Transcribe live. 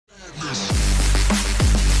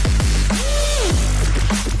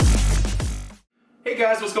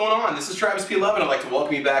guys, what's going on? This is Travis P11. I'd like to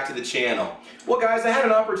welcome you back to the channel. Well guys, I had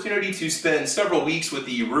an opportunity to spend several weeks with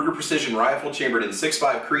the Ruger Precision Rifle chambered in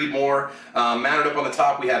 6.5 Creedmoor. Mounted up on the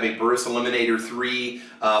top we have a Burris Eliminator 3,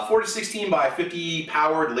 4-16 by 50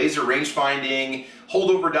 powered laser range-finding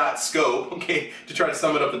holdover dot scope, okay, to try to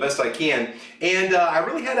sum it up the best I can. And I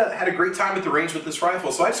really had a great time at the range with this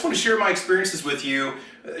rifle, so I just want to share my experiences with you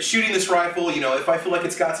shooting this rifle, you know, if I feel like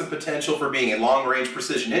it's got some potential for being a long-range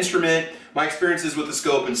precision instrument, my experiences with the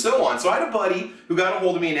scope, and so on. So I had a buddy who got a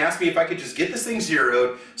hold of me and asked me if I could just get this thing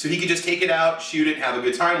zeroed so he could just take it out, shoot it, and have a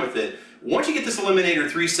good time with it. Once you get this Eliminator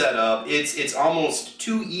 3 set up, it's almost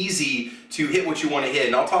too easy to hit what you want to hit,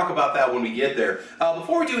 and I'll talk about that when we get there.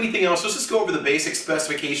 Before we do anything else, let's just go over the basic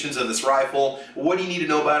specifications of this rifle. What do you need to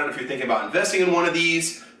know about it if you're thinking about investing in one of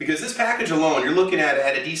these? Because this package alone, you're looking at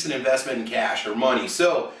a decent investment in cash or money.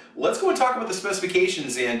 So let's go and talk about the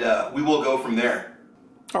specifications, and we will go from there.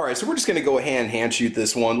 Alright, so we're just going to go ahead and hand shoot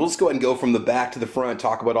this one. We'll just go ahead and go from the back to the front,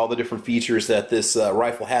 talk about all the different features that this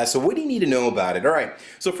rifle has. So what do you need to know about it? Alright,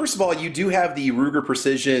 so first of all, you do have the Ruger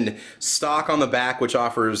Precision stock on the back, which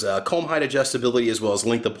offers comb height adjustability as well as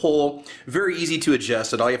length of pull. Very easy to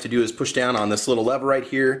adjust it. All you have to do is push down on this little lever right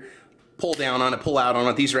here, pull down on it, pull out on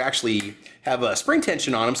it. These are actually have a spring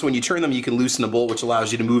tension on them, so when you turn them you can loosen the bolt, which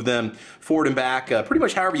allows you to move them forward and back pretty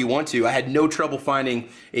much however you want to. I had no trouble finding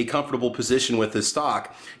a comfortable position with this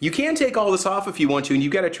stock. You can take all this off if you want to, and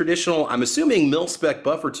you've got a traditional, I'm assuming, mil-spec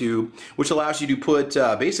buffer tube, which allows you to put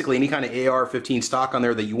basically any kind of AR-15 stock on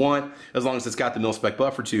there that you want, as long as it's got the mil-spec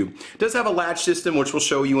buffer tube. It does have a latch system, which we'll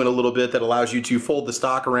show you in a little bit, that allows you to fold the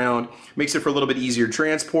stock around, makes it for a little bit easier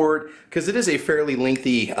transport, because it is a fairly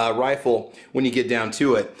lengthy rifle when you get down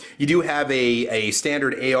to it. You do have a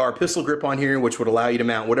standard AR pistol grip on here, which would allow you to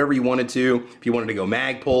mount whatever you wanted to. If you wanted to go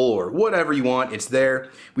mag pull or whatever you want, it's there.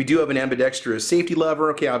 We do have an ambidextrous safety lever,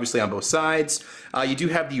 okay, obviously on both sides. You do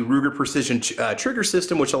have the Ruger Precision trigger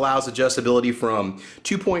system, which allows adjustability from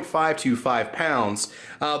 2.5 to 5 pounds.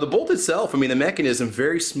 The bolt itself, I mean, the mechanism,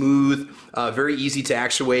 very smooth, very easy to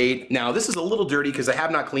actuate. Now, this is a little dirty because I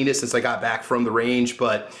have not cleaned it since I got back from the range,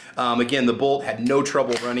 but again, the bolt had no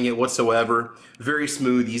trouble running it whatsoever. Very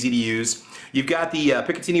smooth, easy to use. You've got the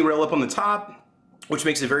Picatinny rail up on the top, which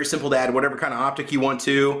makes it very simple to add whatever kind of optic you want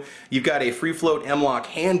to. You've got a free float M-LOK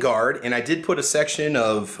handguard, and I did put a section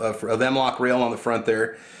of M-LOK rail on the front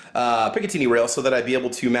there, Picatinny rail, so that I'd be able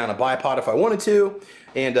to mount a bipod if I wanted to,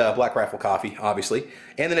 and Black Rifle Coffee, obviously.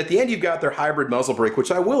 And then at the end you've got their hybrid muzzle brake,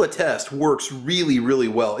 which I will attest works really, really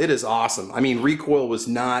well. It is awesome. I mean, recoil was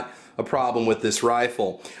not a problem with this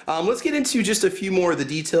rifle. Let's get into just a few more of the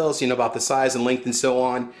details, you know, about the size and length and so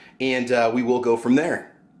on, and we will go from there.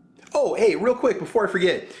 Oh, hey, real quick before I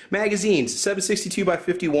forget, magazines, 7.62 by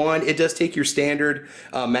 51. It does take your standard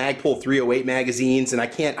Magpul 308 magazines, and I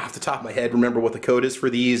can't off the top of my head remember what the code is for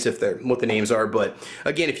these, if they're what the names are, but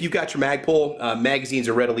again, if you've got your Magpul, magazines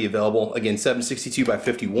are readily available. Again, 7.62 by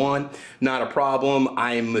 51, not a problem.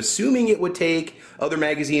 I'm assuming it would take other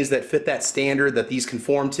magazines that fit that standard that these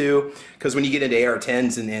conform to, because when you get into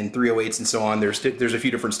AR-10s and 308s and so on, there's a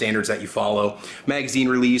few different standards that you follow. Magazine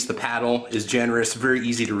release, the paddle is generous, very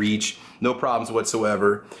easy to reach. No problems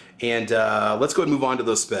whatsoever. And let's go ahead and move on to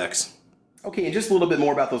those specs. Okay, and just a little bit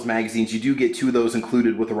more about those magazines. You do get 2 of those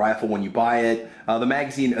included with the rifle when you buy it.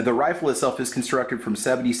 The rifle itself is constructed from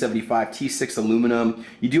 70-75 T6 aluminum.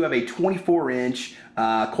 You do have a 24-inch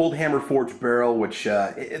cold hammer forged barrel, which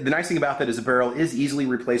the nice thing about that is the barrel is easily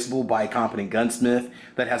replaceable by a competent gunsmith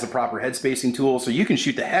that has a proper head spacing tool, so you can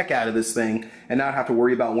shoot the heck out of this thing and not have to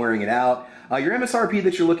worry about wearing it out. Your MSRP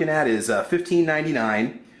that you're looking at is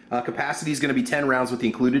 $15.99. Capacity is going to be 10 rounds with the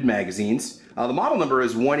included magazines. The model number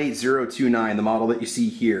is 18029, the model that you see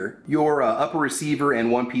here. Your upper receiver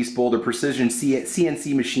and one-piece bolt are precision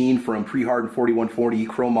CNC machine from pre-hardened 4140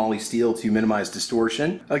 chrome moly steel to minimize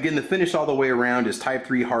distortion. Again, the finish all the way around is Type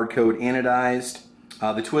 3 hard coat anodized.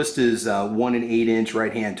 The twist is 1 1/8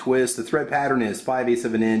 right-hand twist. The thread pattern is 5/8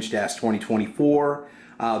 of an inch -2024.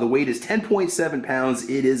 The weight is 10.7 pounds.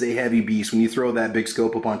 It is a heavy beast. When you throw that big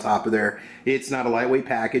scope up on top of there, it's not a lightweight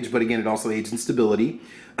package, but again, it also aids in stability.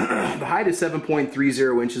 The height is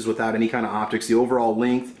 7.30 inches without any kind of optics. The overall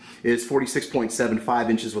length is 46.75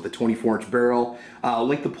 inches with a 24-inch barrel.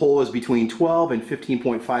 Length of pull is between 12 and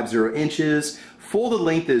 15.50 inches. Folded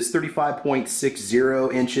length is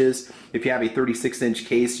 35.60 inches. If you have a 36-inch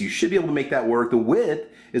case, you should be able to make that work. The width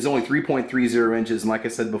is only 3.30 inches, and like I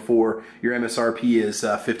said before, your MSRP is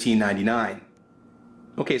 $15.99.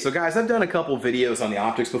 Okay, so guys, I've done a couple videos on the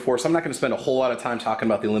optics before, so I'm not going to spend a whole lot of time talking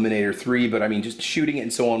about the Eliminator 3, but I mean, just shooting it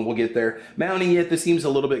and so on, we'll get there. Mounting it, this seems a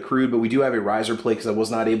little bit crude, but we do have a riser plate because I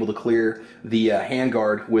was not able to clear the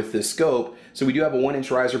handguard with this scope. So we do have a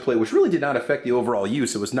 1-inch riser plate, which really did not affect the overall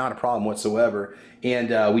use. It was not a problem whatsoever,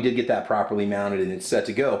 and we did get that properly mounted and it's set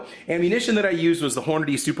to go. Ammunition that I used was the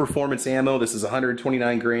Hornady Super Performance ammo. This is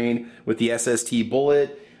 129 grain with the SST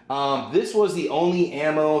bullet. This was the only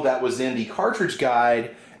ammo that was in the cartridge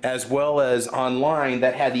guide as well as online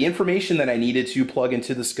that had the information that I needed to plug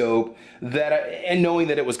into the scope and knowing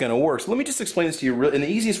that it was going to work. So let me just explain this to you in the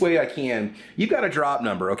easiest way I can. You've got a drop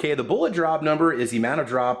number, okay? The bullet drop number is the amount of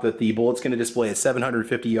drop that the bullet's going to display at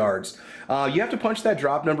 750 yards. You have to punch that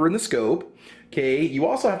drop number in the scope. Okay, you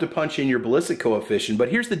also have to punch in your ballistic coefficient, but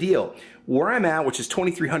here's the deal. Where I'm at, which is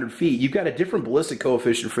 2,300 feet, you've got a different ballistic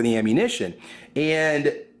coefficient for the ammunition.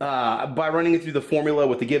 And by running it through the formula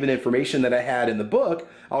with the given information that I had in the book,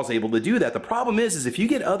 I was able to do that. The problem is if you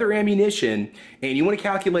get other ammunition and you want to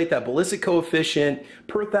calculate that ballistic coefficient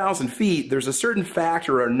per 1,000 feet, there's a certain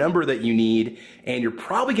factor or a number that you need, and you're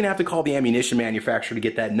probably going to have to call the ammunition manufacturer to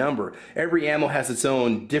get that number. Every ammo has its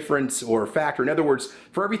own difference or factor. In other words,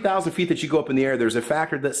 for every 1,000 feet that you go up in the air, there's a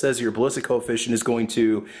factor that says your ballistic coefficient is going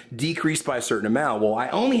to decrease by a certain amount. Well, I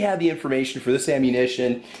only had the information for this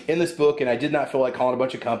ammunition in this book, and I did not feel like calling a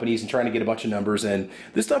bunch of companies and trying to get a bunch of numbers, and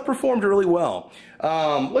this stuff performed really well.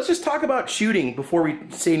 Let's just talk about shooting before we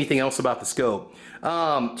say anything else about the scope.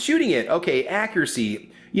 Shooting it, okay,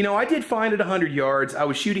 accuracy. You know, I did fine at 100 yards. I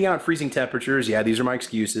was shooting out freezing temperatures. Yeah, these are my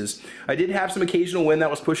excuses. I did have some occasional wind that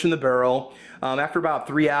was pushing the barrel. After about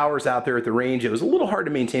 3 hours out there at the range, it was a little hard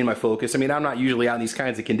to maintain my focus. I mean, I'm not usually out in these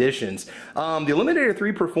kinds of conditions. The Eliminator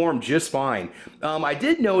 3 performed just fine. I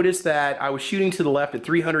did notice that I was shooting to the left at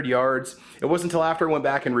 300 yards. It wasn't until after I went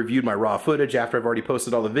back and reviewed my raw footage, after I've already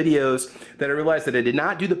posted all the videos, that I realized that I did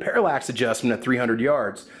not do the parallax adjustment at 300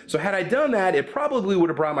 yards. So had I done that, it probably would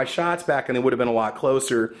have brought my shots back and they would have been a lot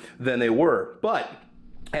closer than they were. But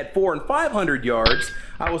at 400 and 500 yards,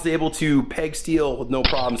 I was able to peg steel with no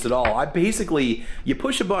problems at all. You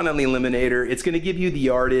push a button on the Eliminator, it's going to give you the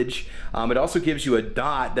yardage. It also gives you a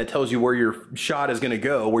dot that tells you where your shot is going to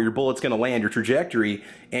go, where your bullet's going to land, your trajectory,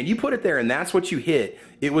 and you put it there and that's what you hit.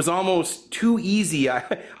 It was almost too easy.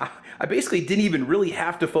 I basically didn't even really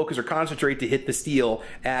have to focus or concentrate to hit the steel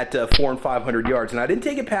at 400 and 500 yards. And I didn't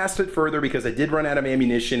take it past it further because I did run out of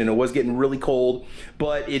ammunition and it was getting really cold.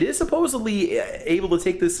 But it is supposedly able to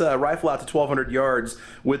take this rifle out to 1,200 yards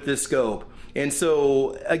with this scope. And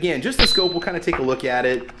so, again, just the scope, we'll kind of take a look at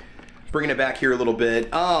it. Bringing it back here a little bit.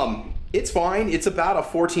 It's fine. It's about a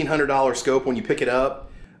 $1,400 scope when you pick it up.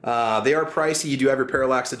 They are pricey. You do have your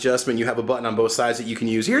parallax adjustment. You have a button on both sides that you can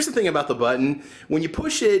use. Here's the thing about the button. When you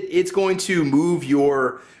push it, it's going to move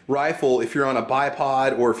your rifle if you're on a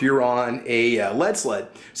bipod or if you're on a lead sled.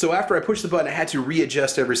 So after I pushed the button, I had to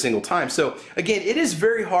readjust every single time. So again, it is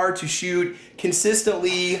very hard to shoot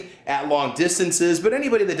consistently at long distances, but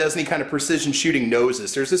anybody that does any kind of precision shooting knows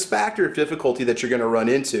this. There's this factor of difficulty that you're going to run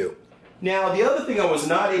into. Now, the other thing I was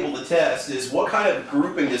not able to test is what kind of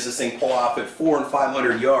grouping does this thing pull off at 400 and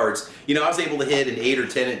 500 yards. You know, I was able to hit an 8 or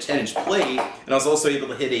 10 inch plate, and I was also able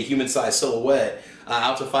to hit a human-sized silhouette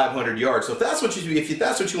out to 500 yards. So if that's what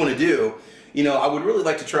you want to do, you know, I would really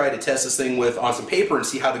like to try to test this thing on some paper and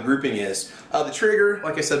see how the grouping is. The trigger,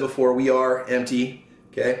 like I said before, we are empty.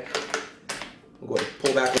 Okay, we'll go ahead and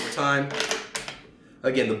pull back over time.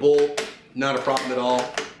 Again, the bolt, not a problem at all.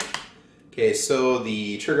 Okay, so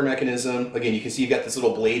the trigger mechanism, again, you can see you've got this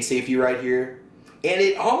little blade safety right here. And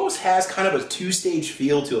it almost has kind of a two-stage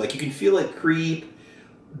feel to it. Like you can feel it creep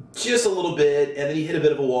just a little bit, and then you hit a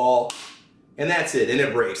bit of a wall, and that's it, and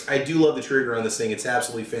it breaks. I do love the trigger on this thing. It's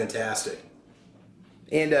absolutely fantastic.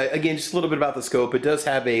 And again, just a little bit about the scope. It does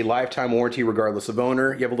have a lifetime warranty regardless of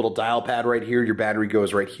owner. You have a little dial pad right here. Your battery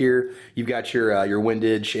goes right here. You've got your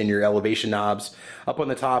windage and your elevation knobs up on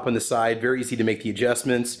the top and the side. Very easy to make the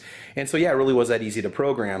adjustments. And so yeah, it really was that easy to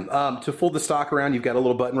program. To fold the stock around, you've got a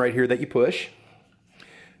little button right here that you push.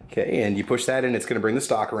 Okay, and you push that in, it's going to bring the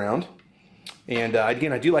stock around. And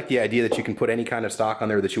again, I do like the idea that you can put any kind of stock on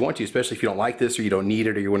there that you want to, especially if you don't like this or you don't need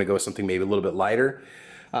it or you want to go with something maybe a little bit lighter.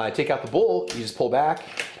 Take out the bolt, you just pull back,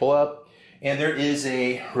 pull up, and there is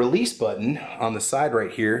a release button on the side right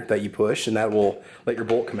here that you push, and that will let your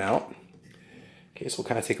bolt come out. Okay, so we'll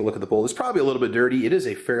kind of take a look at the bolt. It's probably a little bit dirty. It is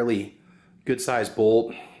a fairly good sized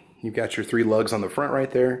bolt. You've got your 3 lugs on the front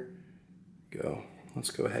right there. Go. Let's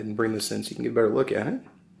go ahead and bring this in so you can get a better look at it.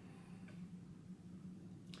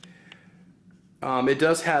 It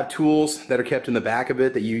does have tools that are kept in the back of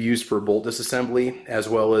it that you use for bolt disassembly, as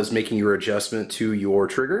well as making your adjustment to your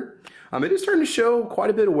trigger. It is starting to show quite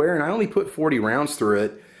a bit of wear, and I only put 40 rounds through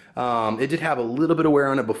it. It did have a little bit of wear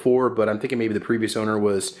on it before, but I'm thinking maybe the previous owner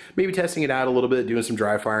was maybe testing it out a little bit, doing some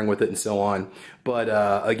dry firing with it and so on. But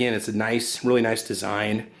again, it's a nice, really nice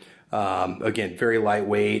design. Again, very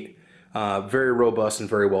lightweight, very robust and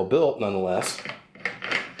very well built nonetheless.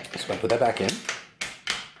 So I put that back in.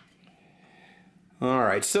 All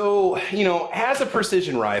right, so, you know, as a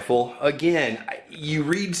precision rifle, again, you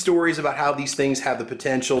read stories about how these things have the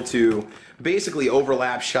potential to basically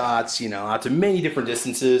overlap shots, you know, out to many different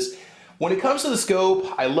distances. When it comes to the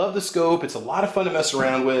scope, I love the scope. It's a lot of fun to mess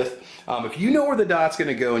around with. If you know where the dot's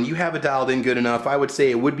gonna go and you have it dialed in good enough, I would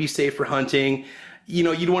say it would be safe for hunting. You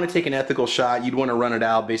know, you'd want to take an ethical shot. You'd want to run it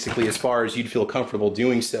out basically as far as you'd feel comfortable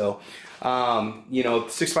doing so. You know,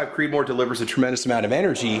 6.5 Creedmoor delivers a tremendous amount of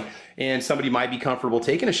energy, and somebody might be comfortable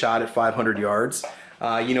taking a shot at 500 yards.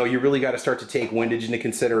 You know, you really got to start to take windage into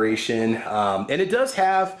consideration. And it does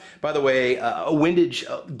have, by the way, a windage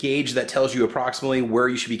gauge that tells you approximately where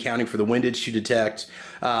you should be counting for the windage to detect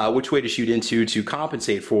which way to shoot into to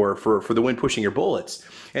compensate for the wind pushing your bullets.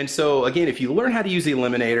 And so, again, if you learn how to use the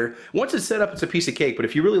Eliminator, once it's set up, it's a piece of cake. But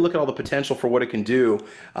if you really look at all the potential for what it can do,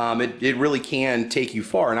 it really can take you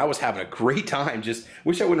far. And I was having a great time. Just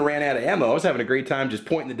wish I wouldn't have ran out of ammo. I was having a great time just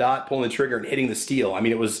pointing the dot, pulling the trigger, and hitting the steel. I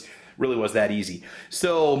mean, it really was that easy.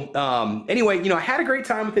 So anyway, you know, I had a great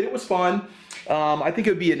time with it. It was fun. I think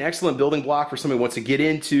it would be an excellent building block for somebody who wants to get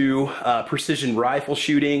into precision rifle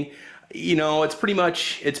shooting. You know, it's pretty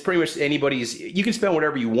much anybody's. You can spend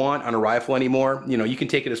whatever you want on a rifle anymore. You know, you can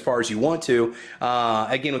take it as far as you want to.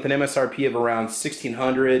 Again, with an MSRP of around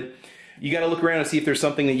 $1,600, you got to look around and see if there's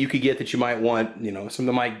something that you could get that you might want. You know, something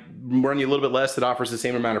that might run you a little bit less that offers the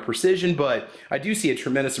same amount of precision. But I do see a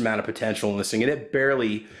tremendous amount of potential in this thing, and it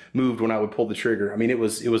barely moved when I would pull the trigger. I mean, it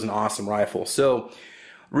was an awesome rifle. So,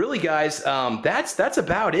 really, guys, that's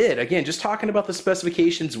about it. Again, just talking about the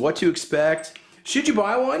specifications, what to expect. Should you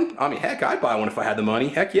buy one? I mean, heck, I'd buy one if I had the money.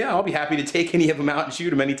 Heck yeah, I'll be happy to take any of them out and shoot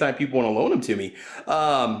them anytime people want to loan them to me.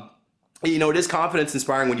 You know, it is confidence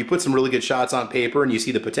inspiring when you put some really good shots on paper and you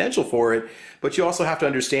see the potential for it, but you also have to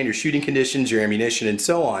understand your shooting conditions, your ammunition, and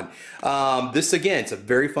so on. This, again, it's a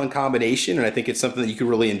very fun combination, and I think it's something that you can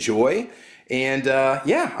really enjoy. And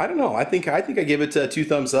yeah, I don't know. I think I give it 2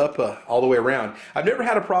 thumbs up all the way around. I've never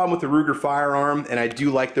had a problem with the Ruger firearm, and I do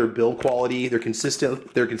like their build quality, their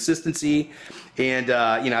consistency, and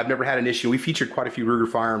you know, I've never had an issue. We featured quite a few Ruger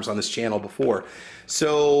firearms on this channel before.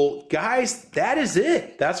 So, guys, that is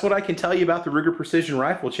it. That's what I can tell you about the Ruger Precision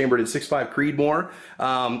Rifle chambered in 6.5 Creedmoor.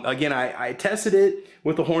 Again, I tested it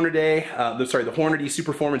with the Hornady, the Hornady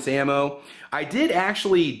Superformance ammo. I did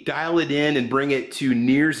actually dial it in and bring it to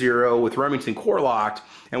near zero with Remington core locked,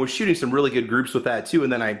 and was shooting some really good groups with that too.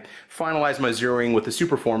 And then I finalized my zeroing with the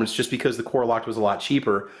Superformance just because the core locked was a lot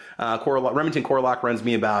cheaper. Remington core lock runs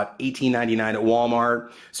me about $18.99 at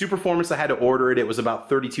Walmart. Superformance, I had to order it. It was about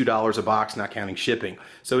 $32 a box, not counting shipping.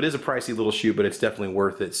 So it is a pricey little shoot, but it's definitely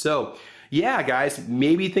worth it. So yeah, guys,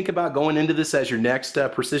 maybe think about going into this as your next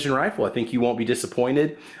precision rifle. I think you won't be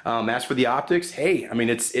disappointed. As for the optics, hey, I mean,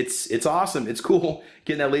 it's awesome. It's cool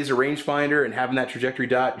getting that laser rangefinder and having that trajectory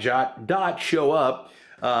dot show up.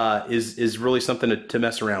 Is really something to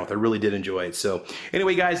mess around with. I really did enjoy it. So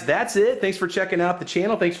anyway, guys, that's it. Thanks for checking out the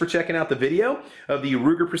channel. Thanks for checking out the video of the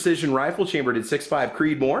Ruger Precision Rifle chambered in 6.5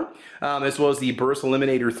 Creedmoor, as well as the Burris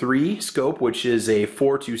Eliminator 3 scope, which is a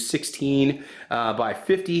 4-16 by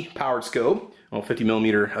 50 powered scope. Well,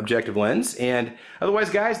 50mm objective lens. And otherwise,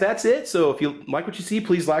 guys, that's it. So if you like what you see,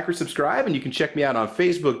 please like or subscribe, and you can check me out on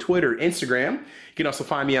Facebook, Twitter, Instagram. You can also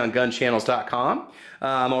find me on gunchannels.com.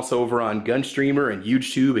 I'm also over on Gunstreamer and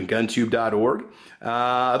UGEtube and guntube.org.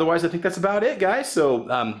 Otherwise, I think that's about it, guys.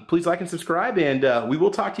 So please like and subscribe, and we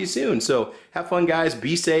will talk to you soon. So have fun, guys.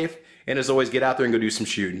 Be safe. And as always, get out there and go do some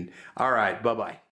shooting. All right. Bye-bye.